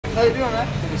How you doing, man?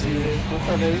 What's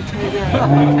up, baby? How you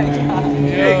doing?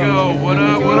 Diego, what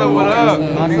up, what up, what up?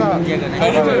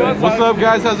 What's up,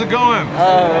 guys? How's it going?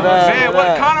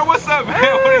 Man, Connor, what's up, man?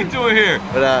 What are you doing here?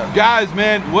 What up? Guys,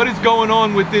 man, what is going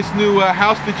on with this new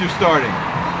house that you're starting?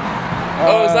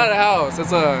 Oh, it's not a house.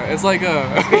 It's like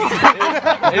a.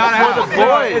 It's not a house.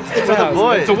 It's for the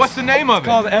boys. So what's the name of it? It's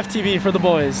called FTB, for the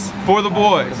boys. For the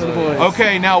boys. For the boys.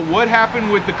 Okay, now what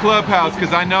happened with the clubhouse?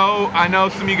 Because I know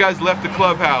some of you guys left the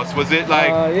clubhouse. Was it like?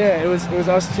 Yeah, it was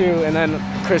us two, and then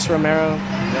Chris Romero.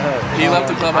 He left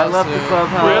the clubhouse. I left the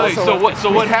clubhouse. Really? So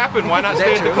what happened? Why not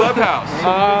stay at the clubhouse?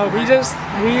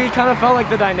 We kind of felt like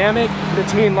the dynamic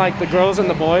between like the girls and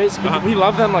the boys. We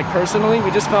love them like personally. We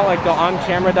just felt like the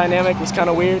on-camera dynamic was kind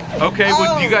of weird. Okay,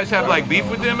 well, do you guys have like beef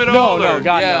with them at all? No,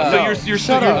 God, yeah. no. So you're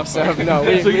Shut up. No,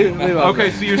 we love okay,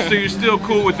 them. so you're still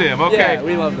cool with them. Okay. Yeah,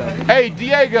 we love them. Hey,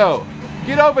 Diego,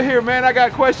 get over here, man. I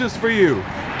got questions for you.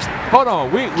 Hold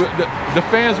on, the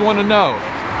fans want to know.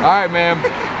 All right, man.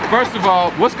 First of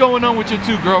all, what's going on with your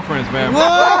two girlfriends, man?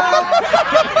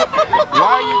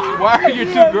 Why are your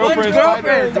two girlfriends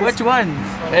fighting? Which ones?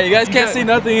 Hey, you guys can't see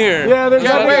nothing here. Yeah, there's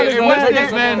wait, what's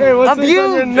this, man? Hey, what's this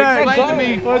on your neck? Explain to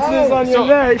me. What's this on your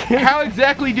neck? How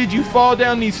exactly did you fall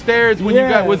down these stairs when you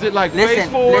got? Was it like face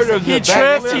forward or was He it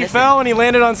back? tripped, he fell, and he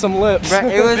landed on some lips.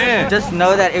 It was Man. just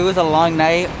know that it was a long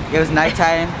night. It was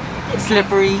nighttime,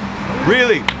 slippery.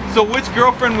 Really? So which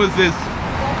girlfriend was this?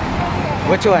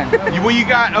 Which one? You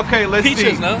got, okay, let's see.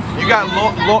 Peaches, no? You got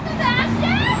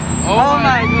Oh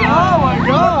my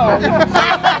god!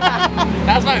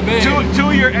 That's my babe. two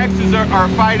of your exes are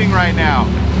fighting right now.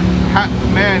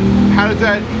 How does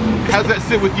that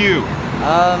sit with you?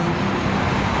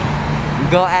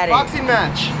 Go at it. Boxing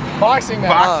match. Boxing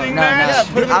match. Boxing no, match?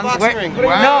 Yeah, put him in a boxing ring.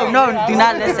 Wow. No, do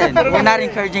not listen. We're not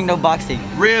encouraging no boxing.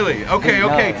 Really? Okay,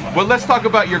 okay. Well, let's talk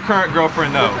about your current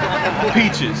girlfriend though.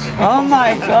 Peaches. Oh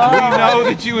my god. We know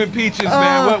that you and Peaches,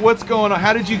 man. What's going on?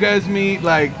 How did you guys meet?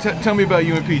 Like, tell me about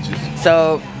you and Peaches.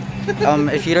 So,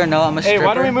 if you don't know, I'm a stripper. Hey,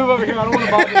 why don't we move over here? I don't want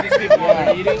to bother these people while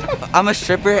they're eating. I'm a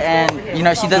stripper, and you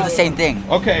know she does the same thing.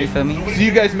 Okay. You feel me? So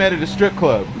you guys met at a strip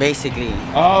club. Basically.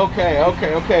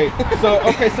 Okay.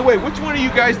 So wait, which one of you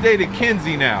guys dated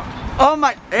Kenzie now? Oh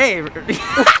my. Hey.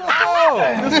 Oh,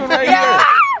 this one right here.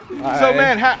 So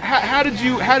man, how did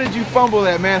you fumble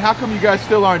that, man? How come you guys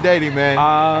still aren't dating, man?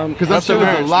 Because I'm sure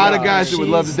there's a lot of guys that would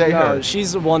love to date her.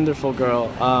 She's a wonderful girl.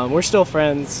 We're still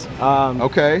friends.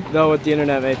 Okay. Though with the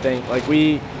internet, I think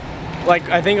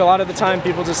I think a lot of the time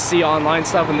people just see online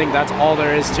stuff and think that's all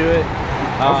there is to it.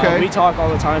 Okay. We talk all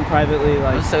the time privately.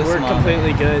 Like we're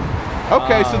completely good.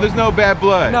 Okay, so there's no bad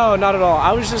blood. No, not at all.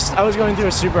 I was going through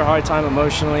a super hard time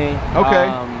emotionally. Okay.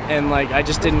 And like I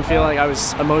just didn't feel like I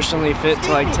was emotionally fit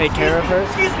to like take care of her.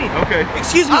 Excuse me. Okay.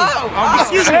 Excuse me.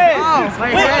 Excuse me. Oh, my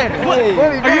head.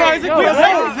 Are you Isaac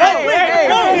Presley?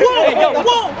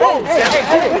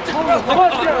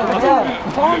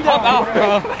 Calm down,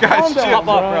 bro. Guys, chill.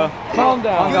 Calm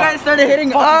down. You guys started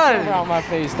hitting on. Out my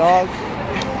face, dog.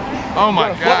 Oh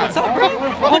my God. What's up, bro?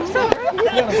 What's up, bro?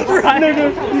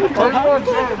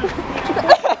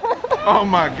 Oh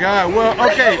my God. Well,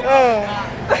 okay.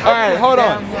 All right, hold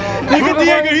on. Look at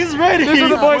Diego, he's ready. These are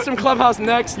the boys from Clubhouse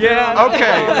Next. Yeah.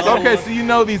 Okay, so you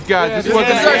know these guys. This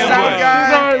wasn't This is our an sound ambush.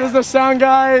 guy. This is the sound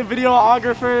guy,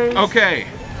 videographer. Okay.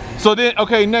 So then,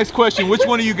 next question. Which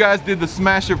one of you guys did the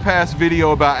Smasher Pass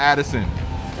video about Addison?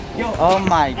 Oh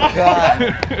my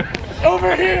god.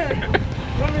 Over here.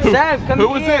 Seb, come Who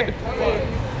was here. it?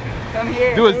 Come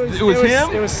here. It was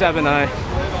him? It was Seb and I.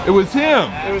 It was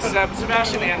him. It was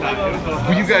Sebastian and I. It was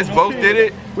both. You guys both did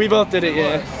it? We both did it,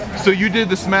 yeah. So you did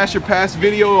the Smasher Pass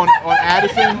video on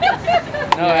Addison?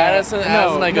 No, Addison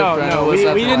like a friend. No, we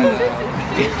didn't.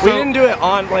 We didn't do it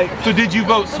on like. So did you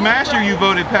vote Smash or you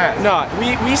voted Pass? No,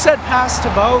 we said pass to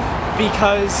both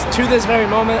because to this very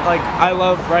moment, like I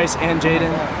love Bryce and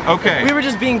Jaden. Okay. We were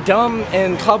just being dumb,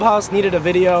 and Clubhouse needed a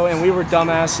video, and we were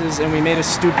dumbasses, and we made a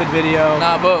stupid video.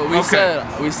 Nah, but we said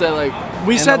like.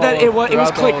 We said that it was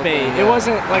clickbait. It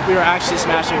wasn't like we were actually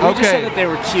smashing. We just said that they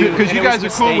were cute. Because you guys are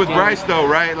cool with Bryce though,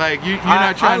 right? Like you're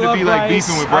not trying to be like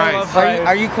beefing with Bryce.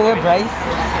 Are you cool with Bryce?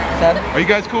 Seb? Are you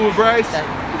guys cool with Bryce?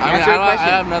 I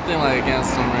have nothing like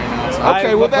against him right now. So.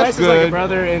 Okay, well that's Bryce good. is like a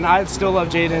brother, and I still love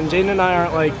Jaden. Jaden and I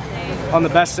aren't like on the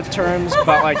best of terms,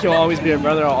 but like he'll always be a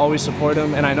brother. I'll always support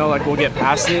him, and I know like we'll get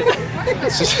past it.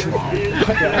 It's just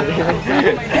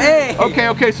Hey.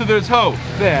 Okay, so there's hope.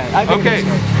 Yeah. I think Okay,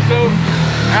 so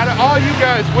out of all you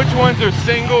guys, which ones are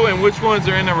single and which ones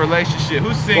are in a relationship?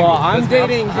 Who's single? Well, I'm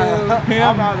dating him.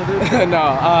 Him?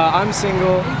 No, I'm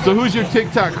single. So who's your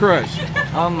TikTok crush?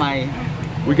 Oh my.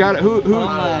 We got it. Who?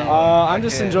 I'm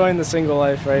just enjoying the single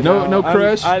life right now. No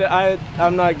crush?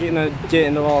 I'm not gonna get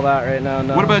into all that right now,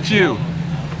 no. What about you?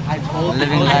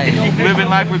 Living life. Living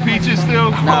life with peaches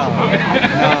still? No.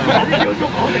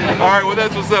 All right, well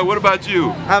that's what's up. What about you?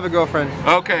 I have a girlfriend.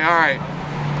 Okay, all right.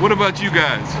 What about you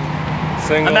guys?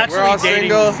 Single. We're all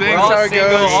single. Single. That's how it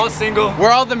goes. All single.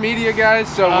 We're all the media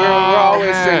guys, so we're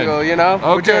always single, you know?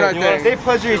 We're doing our thing. They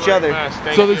pleasure each other.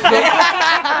 So there's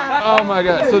oh my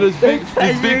God! So there's big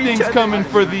things coming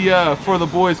for the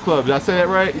boys club. Did I say that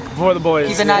right? For the boys.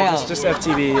 Keep an eye out. It's just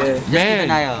FTV, yeah. Just keep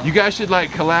an eye out. You guys should like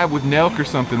collab with Nelk or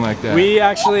something like that. We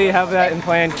actually have that in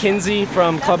plan. Kinsey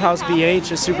from Clubhouse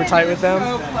BH is super tight with them.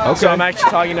 Okay. So I'm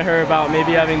actually talking to her about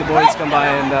maybe having the boys come by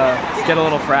and get a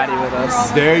little fratty with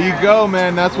us. There you go,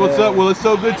 man. That's what's up. Well, it's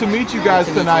so good to meet you guys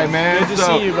tonight, man. Good to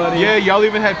see you, buddy. Yeah, y'all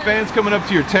even had fans coming up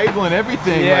to your table and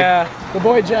everything. Yeah, the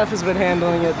boy Jeff has been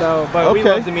handling it though, but we Okay.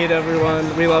 love to meet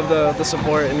everyone. We love the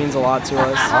support. It means a lot to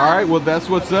us. All right, well that's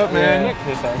what's up, man.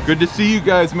 Good to see you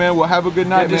guys, man. Well, have a good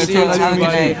night, Good man. to see you Nice too, to meet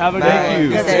buddy. you. Have a good Thank one. you.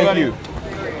 Good Thank day. you.